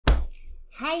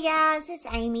Hey guys, it's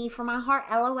Amy from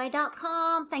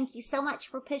myheartloa.com. Thank you so much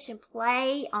for pushing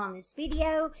play on this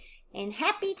video. And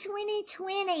happy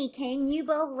 2020. Can you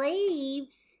believe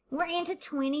we're into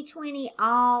 2020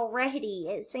 already?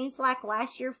 It seems like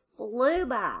last year flew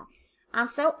by. I'm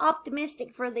so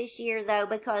optimistic for this year though,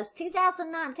 because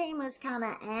 2019 was kind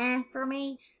of for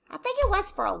me. I think it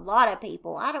was for a lot of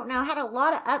people. I don't know, had a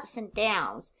lot of ups and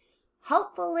downs.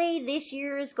 Hopefully this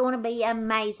year is going to be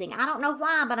amazing. I don't know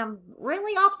why, but I'm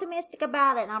really optimistic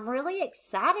about it. And I'm really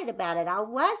excited about it. I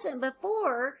wasn't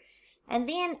before. And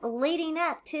then leading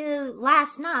up to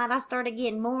last night, I started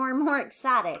getting more and more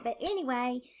excited. But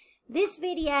anyway, this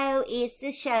video is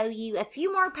to show you a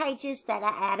few more pages that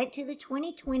I added to the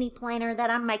 2020 planner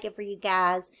that I'm making for you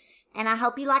guys. And I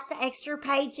hope you like the extra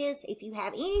pages. If you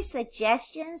have any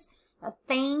suggestions of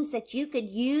things that you could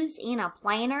use in a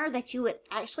planner that you would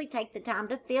actually take the time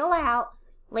to fill out,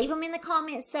 leave them in the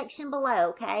comments section below,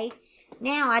 okay?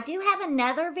 Now, I do have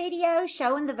another video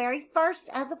showing the very first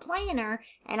of the planner,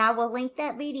 and I will link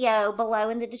that video below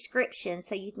in the description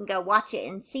so you can go watch it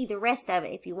and see the rest of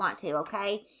it if you want to,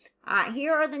 okay? All right,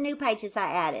 here are the new pages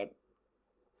I added.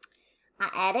 I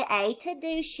added a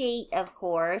to-do sheet, of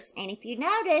course, and if you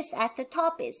notice at the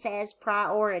top it says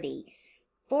priority.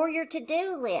 For your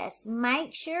to-do list,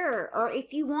 make sure, or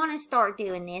if you want to start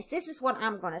doing this is what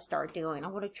I'm going to start doing.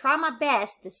 I'm going to try my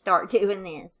best to start doing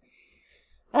this.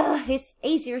 It's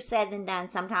easier said than done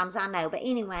sometimes, I know. But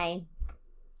anyway,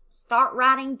 start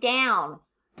writing down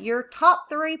your top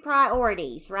 3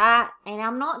 priorities, right? And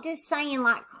I'm not just saying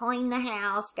like clean the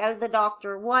house, go to the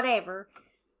doctor, whatever.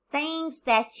 Things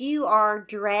that you are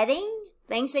dreading,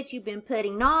 things that you've been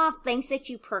putting off, things that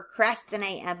you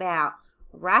procrastinate about.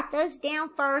 Write those down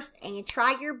first and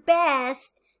try your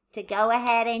best to go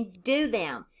ahead and do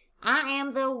them. I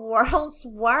am the world's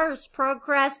worst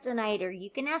procrastinator. You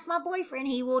can ask my boyfriend.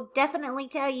 He will definitely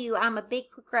tell you I'm a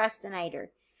big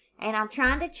procrastinator. And I'm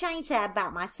trying to change that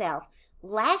about myself.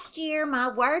 Last year, my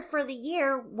word for the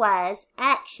year was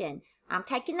action. I'm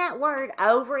taking that word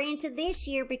over into this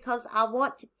year because I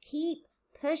want to keep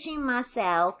pushing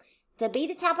myself to be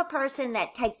the type of person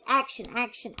that takes action,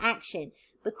 action, action.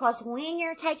 Because when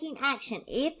you're taking action,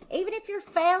 even if you're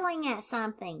failing at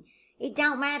something, it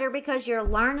don't matter because you're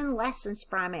learning lessons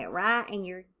from it, right? And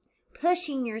you're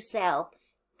pushing yourself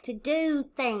to do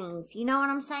things. You know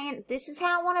what I'm saying? This is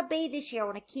how I want to be this year. I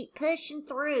want to keep pushing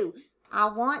through. I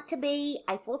want to be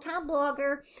a full-time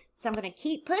blogger, so I'm going to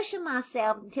keep pushing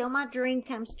myself until my dream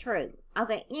comes true.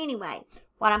 Okay, anyway,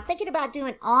 what I'm thinking about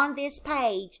doing on this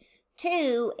page,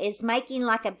 too, is making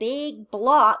like a big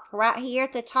block right here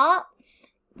at the top.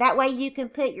 That way you can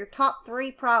put your top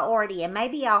 3 priority, and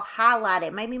maybe I'll highlight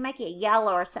it. Maybe make it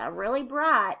yellow or something really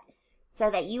bright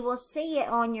so that you will see it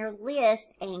on your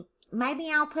list, and maybe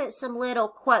I'll put some little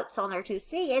quotes on there too.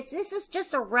 See, this is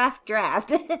just a rough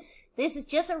draft. This is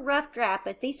just a rough draft,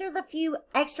 but these are the few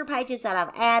extra pages that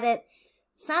I've added.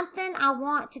 Something I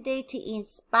want to do to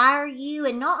inspire you,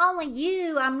 and not only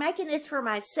you, I'm making this for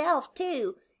myself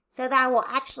too, so that I will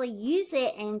actually use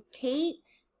it and keep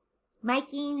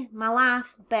making my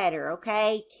life better,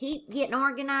 okay? Keep getting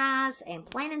organized and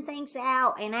planning things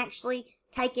out and actually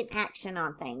taking action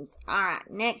on things. All right,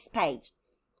 next page.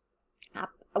 I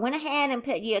went ahead and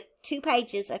put you 2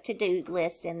 pages of to-do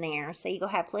list in there, so you'll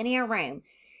have plenty of room.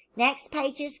 Next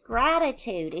page is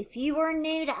gratitude. If you are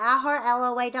new to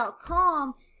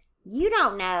iHeartLOA.com, you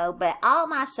don't know, but all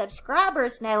my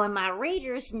subscribers know and my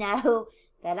readers know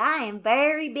that I am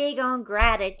very big on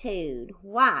gratitude.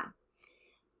 Why?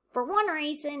 For one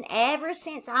reason, ever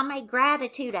since I made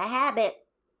gratitude a habit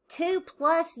 2+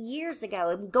 years ago,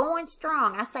 I'm going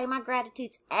strong. I say my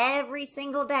gratitudes every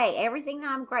single day, everything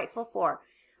that I'm grateful for.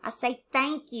 I say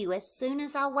thank you as soon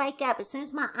as I wake up, as soon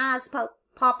as my eyes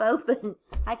pop open.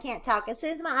 I can't talk. As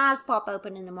soon as my eyes pop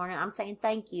open in the morning, I'm saying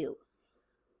thank you.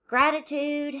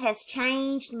 Gratitude has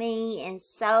changed me in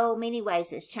so many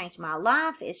ways. It's changed my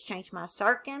life. It's changed my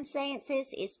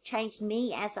circumstances. It's changed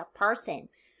me as a person.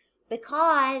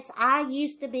 Because I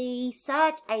used to be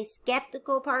such a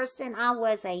skeptical person. I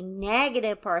was a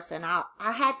negative person. I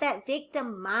had that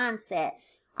victim mindset.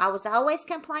 I was always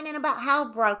complaining about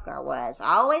how broke I was.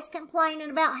 Always complaining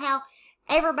about how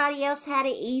everybody else had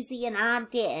it easy and I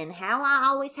didn't. How I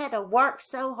always had to work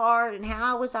so hard and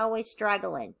how I was always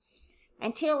struggling.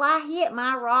 Until I hit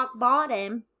my rock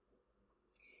bottom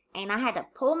and I had to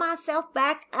pull myself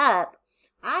back up.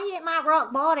 I hit my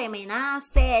rock bottom and I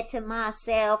said to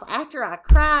myself, after I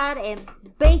cried and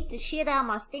beat the shit out of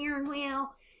my steering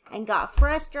wheel and got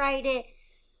frustrated,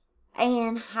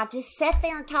 And I just sat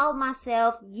there and told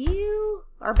myself, you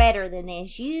are better than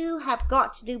this. You have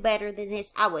got to do better than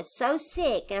this. I was so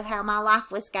sick of how my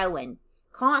life was going.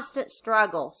 Constant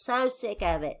struggle. So sick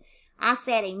of it. I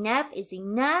said, enough is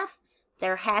enough.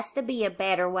 There has to be a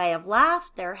better way of life.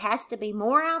 There has to be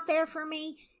more out there for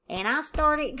me. And I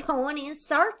started going in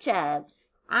search of.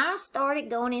 And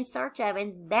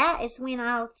that is when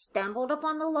I stumbled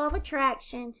upon the law of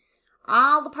attraction.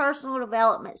 All the personal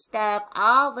development stuff,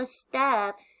 all the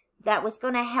stuff that was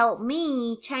going to help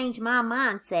me change my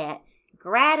mindset.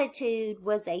 Gratitude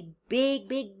was a big,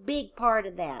 big, big part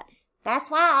of that. That's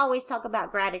why I always talk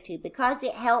about gratitude, because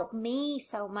it helped me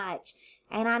so much.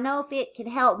 And I know if it can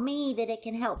help me, that it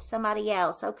can help somebody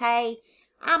else, okay?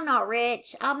 I'm not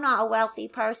rich. I'm not a wealthy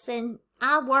person.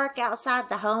 I work outside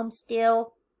the home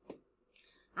still.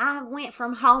 I went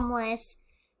from homeless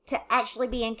to actually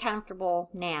being comfortable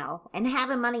now and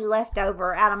having money left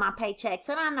over out of my paychecks.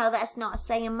 And I know that's not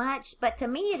saying much, but to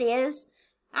me it is.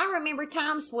 I remember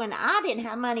times when I didn't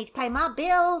have money to pay my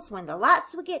bills, when the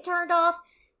lights would get turned off,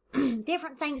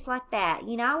 different things like that.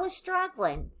 You know, I was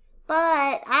struggling,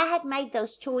 but I had made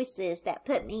those choices that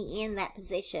put me in that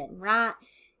position, right?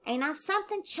 And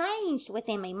something changed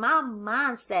within me. My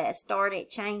mindset started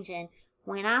changing.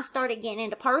 When I started getting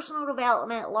into personal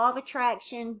development, law of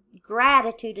attraction,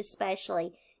 gratitude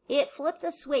especially, it flipped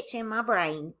a switch in my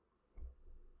brain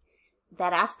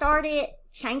that I started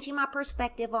changing my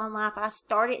perspective on life. I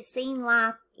started seeing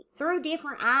life through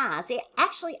different eyes. It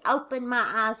actually opened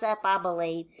my eyes up, I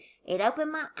believe. It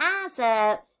opened my eyes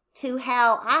up to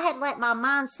how I had let my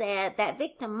mindset, that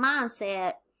victim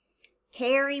mindset,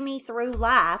 carry me through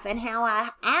life, and how I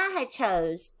had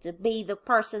chose to be the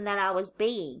person that I was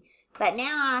being. But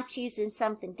now I'm choosing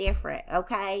something different,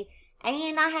 okay?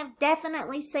 And I have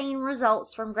definitely seen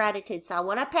results from gratitude. So I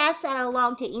want to pass that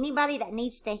along to anybody that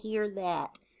needs to hear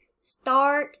that.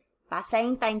 Start by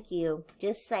saying thank you.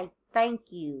 Just say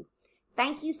thank you.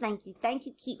 Thank you, thank you, thank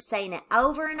you. Keep saying it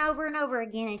over and over and over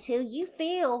again until you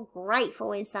feel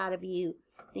grateful inside of you.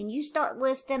 Then you start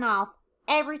listing off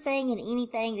everything and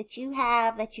anything that you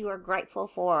have that you are grateful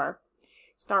for.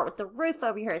 Start with the roof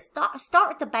over your head. Start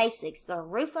with the basics. The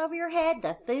roof over your head,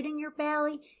 the food in your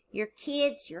belly, your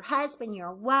kids, your husband,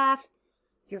 your wife,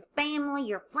 your family,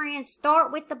 your friends.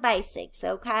 Start with the basics,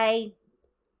 okay?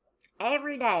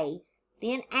 Every day.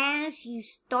 Then as you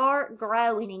start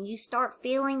growing and you start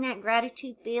feeling that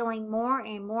gratitude feeling more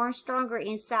and more stronger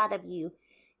inside of you,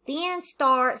 then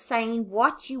start saying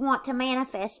what you want to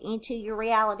manifest into your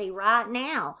reality right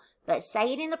now. But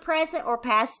say it in the present or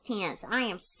past tense. I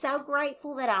am so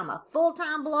grateful that I'm a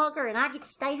full-time blogger and I get to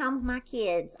stay home with my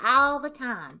kids all the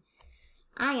time.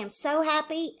 I am so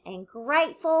happy and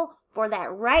grateful for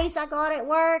that raise I got at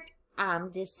work.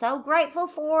 I'm just so grateful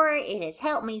for it. It has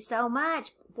helped me so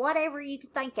much. Whatever you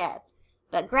can think of.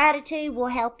 But gratitude will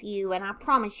help you, and I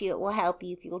promise you it will help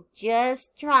you if you'll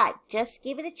just try it. Just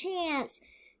give it a chance.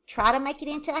 Try to make it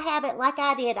into a habit like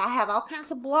I did. I have all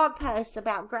kinds of blog posts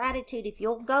about gratitude. If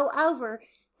you'll go over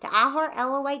to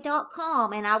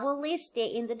iHeartLOA.com, and I will list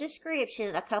it in the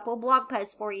description, a couple of blog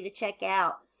posts for you to check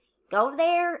out. Go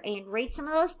there and read some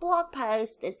of those blog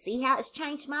posts and see how it's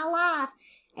changed my life,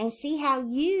 and see how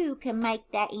you can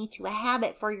make that into a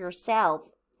habit for yourself.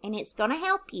 And it's going to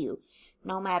help you.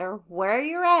 No matter where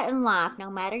you're at in life, no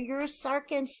matter your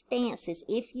circumstances,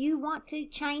 if you want to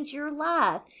change your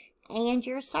life and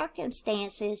your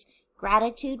circumstances,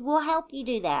 gratitude will help you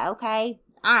do that, okay?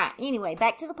 Alright, anyway,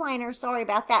 back to the planner. Sorry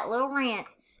about that little rant.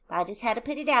 I just had to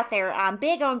put it out there. I'm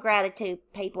big on gratitude,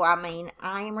 people. I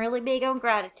am really big on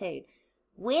gratitude.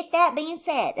 With that being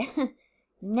said,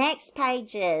 next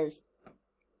page is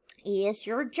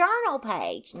your journal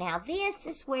page. Now, this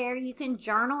is where you can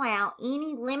journal out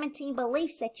any limiting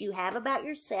beliefs that you have about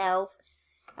yourself,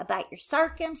 about your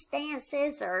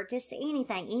circumstances, or just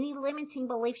anything. Any limiting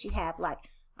beliefs you have, like,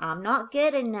 I'm not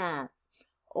good enough,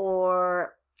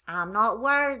 or I'm not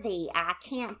worthy, I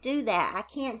can't do that, I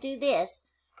can't do this,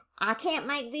 I can't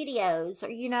make videos,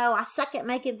 or, I suck at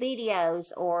making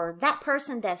videos, or that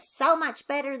person does so much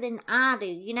better than I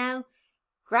do,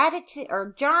 Gratitude,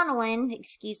 or journaling,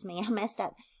 excuse me, I messed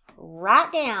up.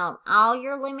 Write down all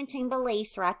your limiting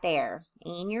beliefs right there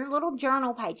in your little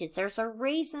journal pages. There's a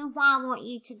reason why I want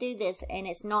you to do this, and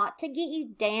it's not to get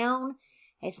you down.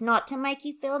 It's not to make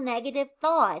you feel negative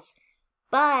thoughts,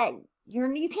 but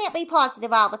you can't be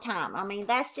positive all the time.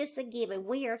 That's just a given.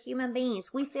 We are human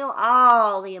beings. We feel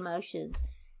all the emotions.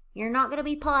 You're not going to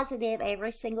be positive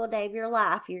every single day of your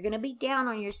life. You're going to be down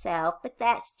on yourself, but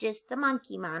that's just the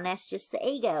monkey mind. That's just the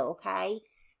ego, okay?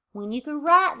 When you can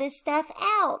write this stuff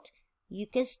out, you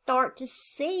can start to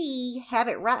see, have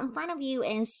it right in front of you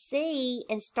and see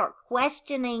and start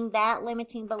questioning that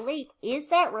limiting belief. Is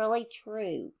that really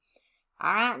true?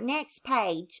 All right, next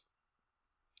page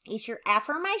is your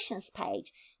affirmations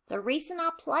page. The reason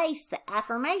I placed the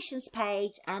affirmations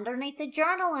page underneath the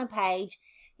journaling page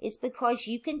is because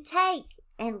you can take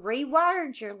and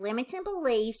reword your limiting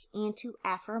beliefs into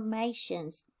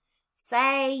affirmations.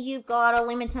 Say you've got a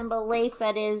limiting belief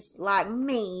that is like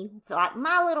me. It's like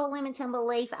my little limiting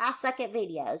belief, I suck at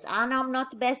videos. I know I'm not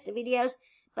the best at videos,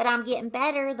 but I'm getting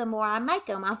better the more I make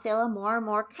them. I'm feeling more and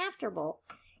more comfortable.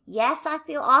 Yes, I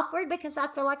feel awkward because I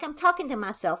feel like I'm talking to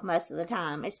myself most of the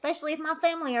time, especially if my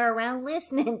family are around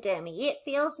listening to me. It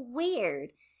feels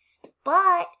weird.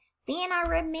 But then I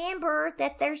remember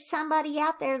that there's somebody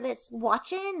out there that's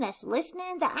watching, that's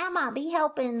listening, that I might be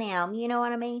helping them. You know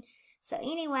what I mean? So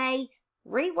anyway,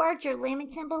 reword your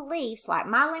limiting beliefs. Like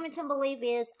my limiting belief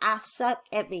is I suck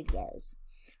at videos.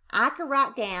 I could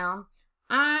write down,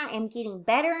 I am getting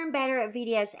better and better at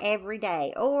videos every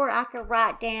day. Or I could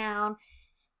write down,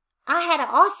 I had an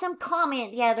awesome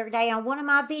comment the other day on one of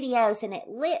my videos and it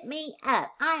lit me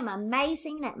up. I am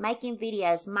amazing at making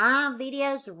videos. My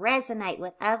videos resonate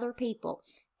with other people,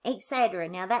 etc.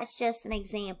 Now that's just an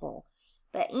example.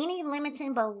 But any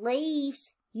limiting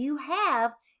beliefs you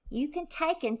have, you can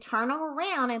take and turn them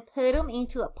around and put them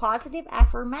into a positive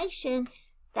affirmation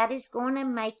that is going to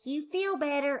make you feel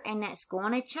better, and that's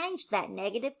going to change that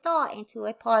negative thought into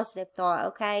a positive thought,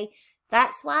 okay?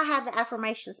 That's why I have the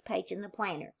affirmations page in the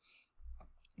planner.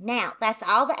 Now, that's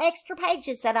all the extra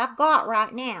pages that I've got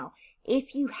right now.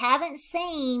 If you haven't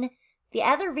seen the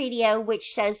other video, which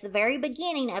shows the very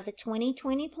beginning of the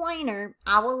 2020 planner,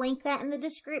 I will link that in the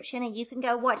description, and you can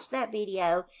go watch that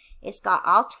video. It's got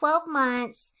all 12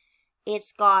 months.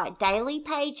 It's got daily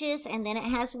pages, and then it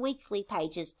has weekly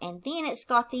pages. And then it's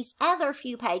got these other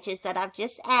few pages that I've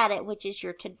just added, which is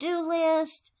your to-do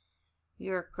list,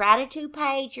 your gratitude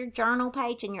page, your journal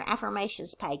page, and your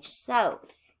affirmations page. So,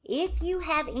 if you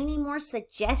have any more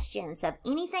suggestions of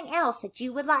anything else that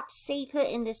you would like to see put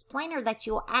in this planner that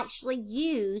you'll actually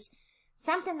use,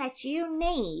 something that you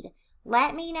need,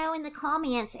 let me know in the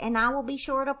comments and I will be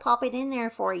sure to pop it in there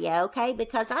for you, okay?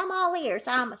 Because I'm all ears.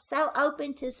 I'm so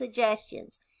open to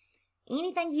suggestions.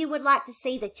 Anything you would like to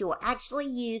see that you will actually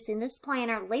use in this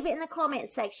planner, leave it in the comment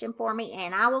section for me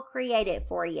and I will create it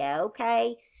for you,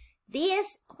 okay?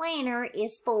 This planner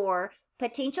is for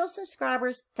potential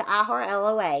subscribers to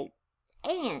iHeartLOA.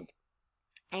 And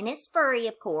it's free,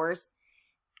 of course.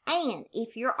 And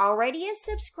if you're already a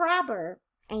subscriber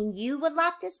and you would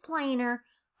like this planner,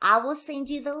 I will send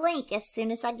you the link as soon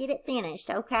as I get it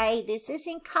finished, okay? This is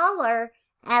in color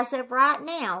as of right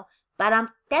now, but I'm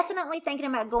definitely thinking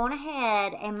about going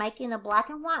ahead and making the black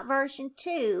and white version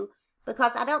too,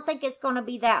 because I don't think it's going to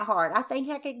be that hard. I think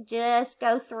I could just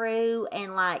go through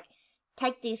and like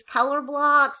take these color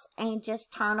blocks and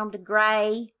just turn them to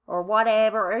gray or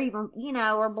whatever, or even, you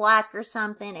know, or black or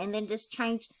something, and then just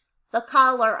change the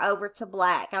color over to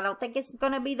black. I don't think it's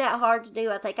going to be that hard to do.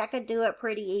 I think I could do it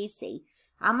pretty easy.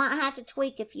 I might have to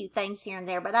tweak a few things here and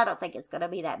there, but I don't think it's going to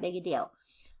be that big a deal.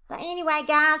 But anyway,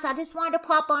 guys, I just wanted to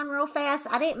pop on real fast.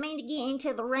 I didn't mean to get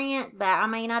into the rant, but I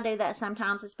mean, I do that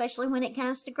sometimes, especially when it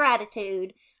comes to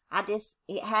gratitude.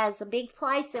 It has a big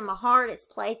place in my heart. It's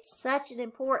played such an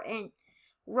important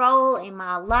role in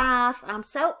my life. I'm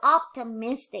so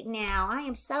optimistic now. I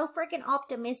am so freaking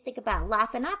optimistic about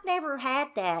life, and I've never had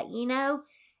that, you know,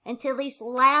 until these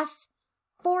last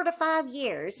 4 to 5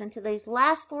 years. Into these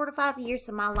last 4 to 5 years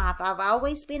of my life, I've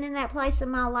always been in that place in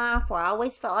my life where I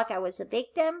always felt like I was a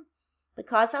victim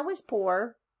because I was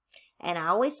poor, and I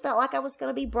always felt like I was going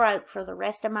to be broke for the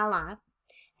rest of my life.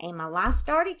 And my life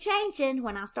started changing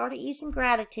when I started using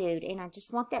gratitude, and I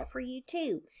just want that for you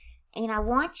too. And I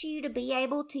want you to be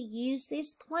able to use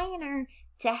this planner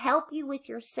to help you with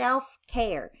your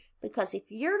self-care. Because if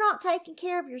you're not taking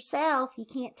care of yourself, you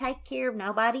can't take care of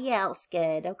nobody else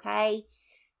good, okay?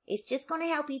 It's just going to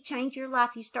help you change your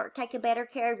life. You start taking better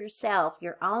care of yourself,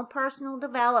 your own personal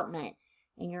development,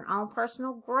 and your own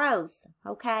personal growth,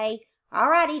 okay?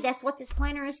 Alrighty, that's what this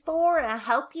planner is for, and I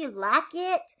hope you like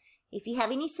it. If you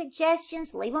have any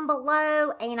suggestions, leave them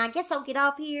below, and I guess I'll get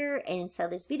off here, and so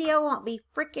this video won't be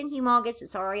freaking humongous.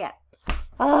 It's already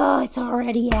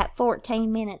at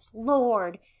 14 minutes,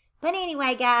 Lord. But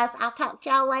anyway, guys, I'll talk to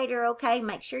y'all later, okay?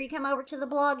 Make sure you come over to the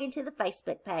blog and to the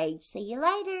Facebook page. See you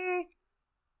later.